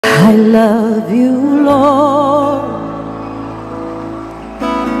I love you, Lord,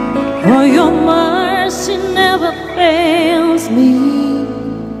 for your mercy never fails me.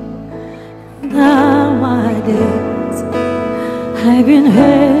 Now my days I've been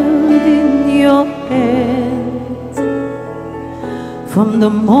held in your hands, from the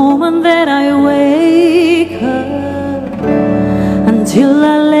moment that I wake up until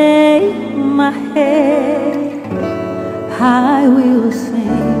I lay my head. I will sing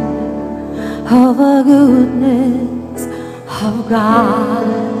of the goodness of God.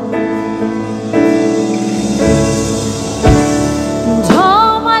 And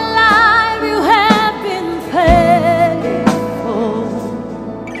all my life you have been faithful,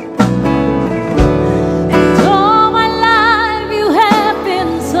 and all my life you have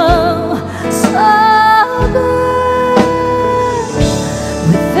been so, so good.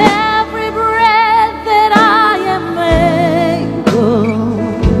 With every breath that I am able,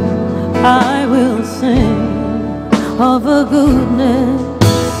 I will sing of the goodness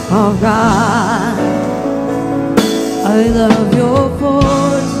of God. I love your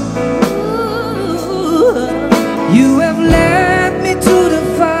voice. Ooh. You have led me to the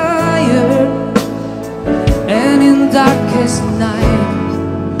fire, and in darkest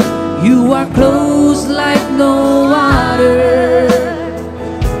night you are close like no other.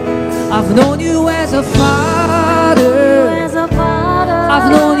 I've known you as a father, I've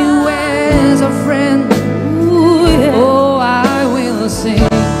known you as a friend. Ooh, yeah. Oh, I will sing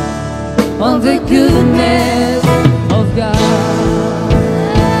of the goodness of God.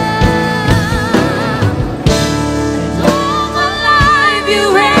 And all my life you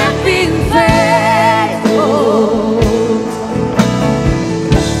have been faithful,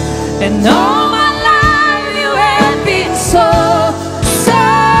 and all my life you have been so, so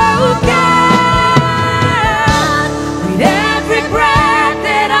good. With every breath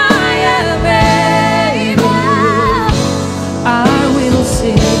that I am able, I will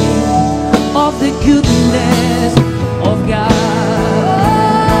sing of the goodness of God.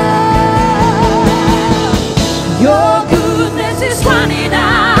 Your goodness is running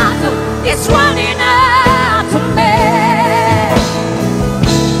after, it's running after me.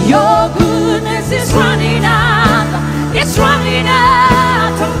 Your goodness is running after, it's running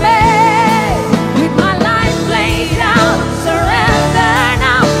after me. With my life laid out, surrender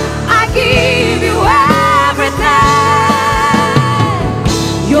now, I give you everything.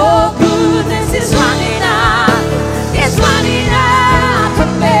 Your goodness is running after, it's running after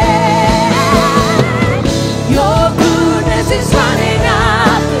me. Your goodness is running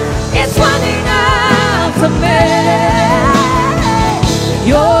after, it's running after me.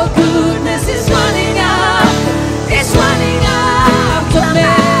 Your goodness is running after, it's running after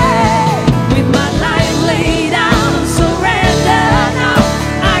me. With my life laid down, surrender now,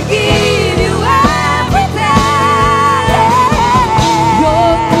 I give you everything. Your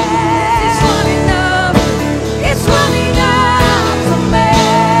goodness is running after, it's running after me.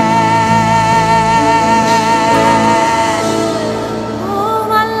 All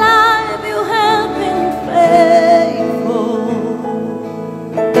my life you have been faithful,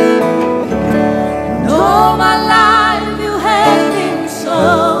 and all my life you have been so,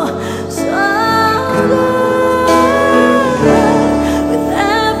 so good. With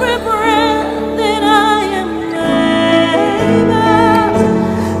every breath that I am able,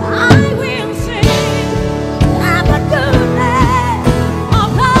 I will sing of the goodness of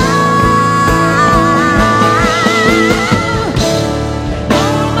God.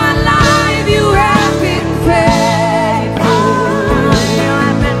 All my life you have been faithful, you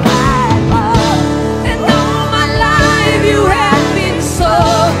have been faithful, and all my life you have been so,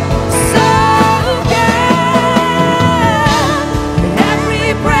 so good. With every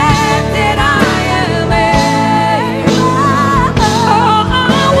breath that I am able, oh,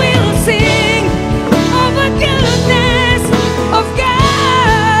 I will sing of the goodness of God.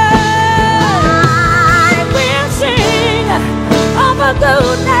 I will sing of the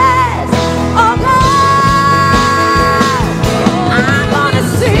goodness